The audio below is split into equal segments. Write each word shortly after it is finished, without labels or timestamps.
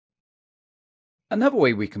Another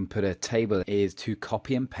way we can put a table is to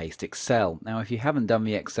copy and paste Excel. Now, if you haven't done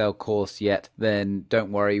the Excel course yet, then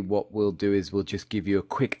don't worry. What we'll do is we'll just give you a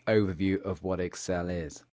quick overview of what Excel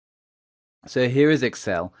is. So here is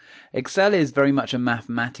Excel. Excel is very much a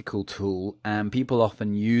mathematical tool, and people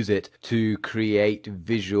often use it to create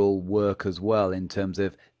visual work as well in terms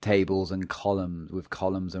of tables and columns, with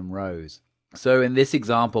columns and rows. So in this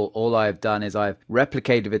example, all I've done is I've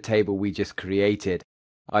replicated the table we just created.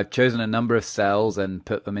 I've chosen a number of cells and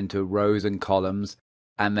put them into rows and columns,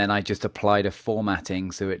 and then I just applied a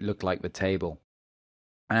formatting so it looked like the table.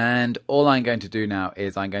 And all I'm going to do now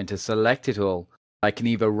is I'm going to select it all. I can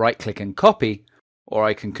either right click and copy, or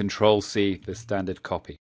I can Control-C, the standard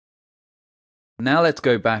copy. Now let's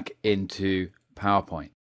go back into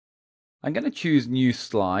PowerPoint. I'm going to choose New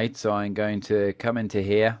Slide, so I'm going to come into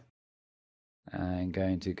here. I'm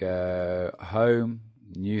going to go Home,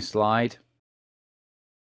 New Slide.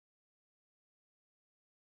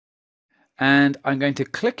 And I'm going to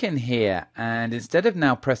click in here, and instead of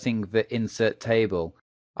now pressing the Insert Table,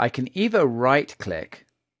 I can either right click,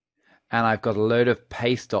 and I've got a load of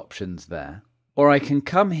paste options there, or I can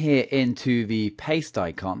come here into the paste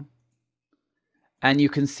icon, and you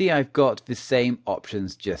can see I've got the same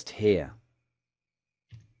options just here.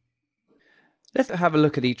 Let's have a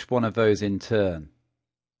look at each one of those in turn.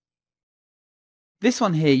 This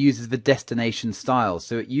one here uses the destination styles,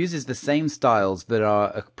 so it uses the same styles that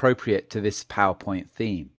are appropriate to this PowerPoint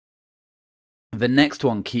theme. The next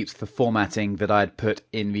one keeps the formatting that I'd put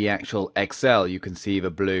in the actual Excel. You can see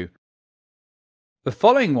the blue. The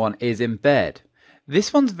following one is embed.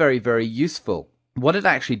 This one's very, very useful. What it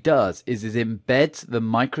actually does is it embeds the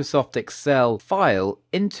Microsoft Excel file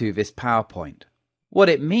into this PowerPoint. What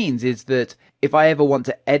it means is that if I ever want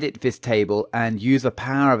to edit this table and use the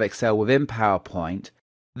power of Excel within PowerPoint,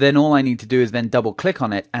 then all I need to do is then double click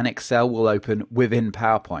on it and Excel will open within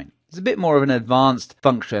PowerPoint. It's a bit more of an advanced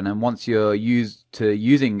function, and once you're used to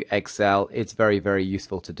using Excel, it's very, very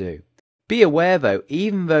useful to do. Be aware though,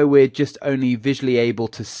 even though we're just only visually able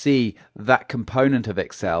to see that component of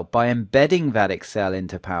Excel, by embedding that Excel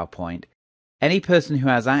into PowerPoint, any person who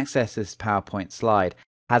has access to this PowerPoint slide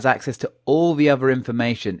has access to all the other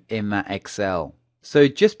information in that Excel. So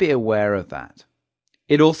just be aware of that.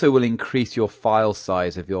 It also will increase your file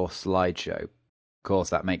size of your slideshow. Of course,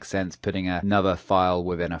 that makes sense, putting another file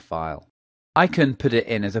within a file. I can put it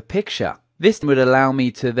in as a picture. This would allow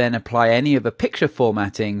me to then apply any of the picture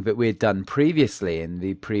formatting that we had done previously in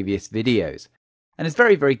the previous videos. And it's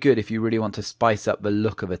very, very good if you really want to spice up the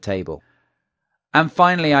look of a table. And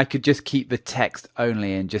finally, I could just keep the text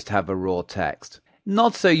only and just have a raw text.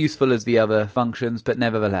 Not so useful as the other functions, but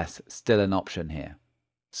nevertheless, still an option here.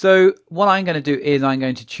 So what I'm going to do is I'm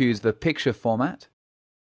going to choose the picture format.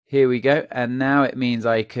 Here we go. And now it means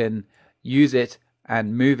I can use it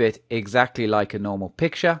and move it exactly like a normal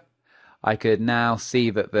picture. I could now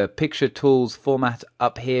see that the picture tools format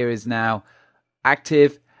up here is now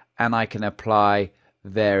active, and I can apply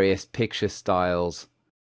various picture styles.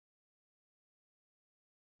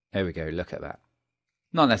 There we go. Look at that.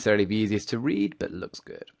 Not necessarily the easiest to read, but looks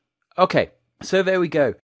good. Okay, so there we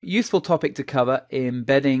go. Useful topic to cover,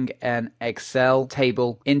 embedding an Excel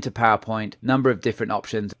table into PowerPoint, number of different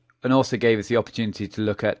options, and also gave us the opportunity to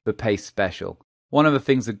look at the Paste Special. One of the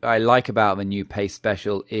things that I like about the new Paste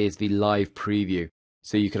Special is the live preview,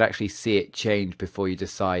 so you could actually see it change before you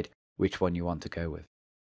decide which one you want to go with.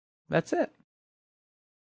 That's it.